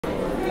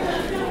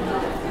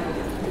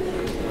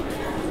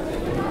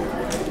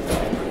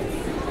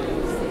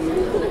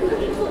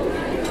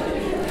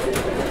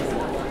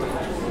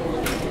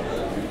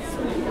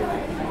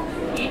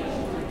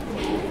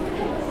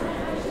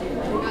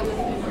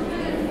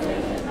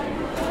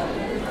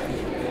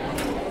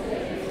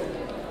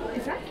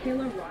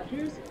Kayla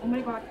Rogers? Oh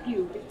my god,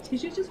 ew. Did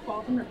tissues just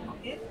fall from her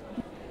pocket?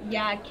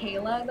 Yeah,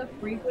 Kayla, the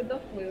freak with the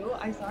flu.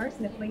 I saw her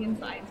sniffling in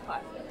science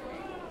class.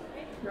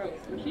 Gross.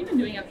 What's she even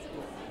doing at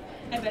school?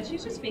 I bet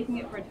she's just faking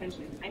it for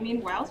attention. I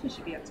mean, why else would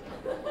she be at school?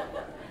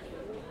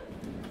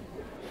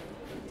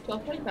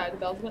 12:45, the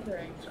bell's about to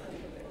ring.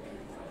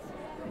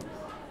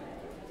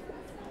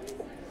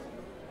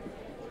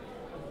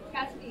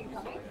 Cassidy, you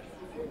coming?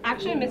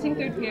 Actually, I'm missing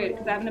third period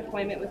because I have an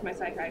appointment with my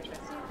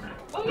psychiatrist.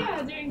 Oh yeah,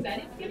 has your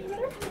anxiety getting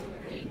better?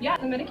 Yeah,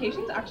 the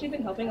medication's actually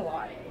been helping a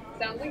lot.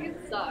 Sounds like it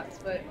sucks,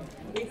 but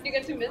at least you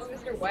get to miss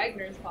Mr.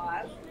 Wagner's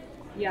class.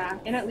 Yeah,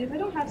 and at least I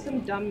don't have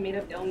some dumb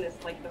made-up illness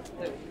like the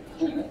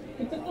flu.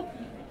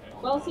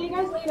 Well, see you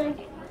guys later.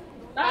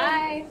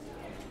 Bye!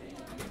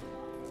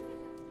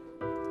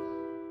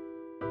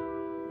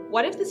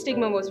 What if the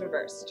stigma was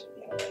reversed?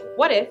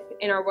 What if,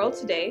 in our world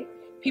today,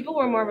 people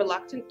were more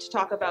reluctant to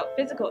talk about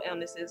physical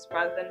illnesses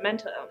rather than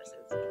mental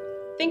illnesses?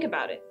 Think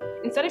about it.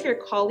 Instead of your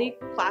colleague,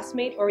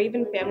 classmate, or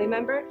even family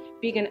member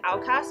being an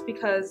outcast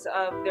because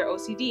of their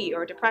OCD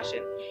or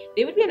depression,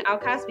 they would be an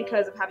outcast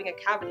because of having a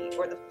cavity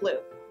or the flu.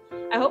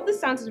 I hope this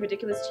sounds as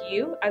ridiculous to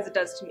you as it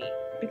does to me,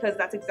 because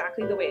that's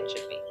exactly the way it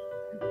should be.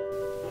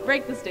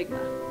 Break the stigma.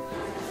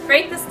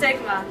 Break the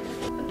stigma.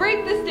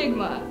 Break the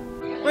stigma.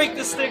 Break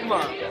the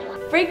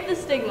stigma. Break the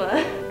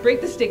stigma.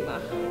 Break the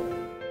stigma.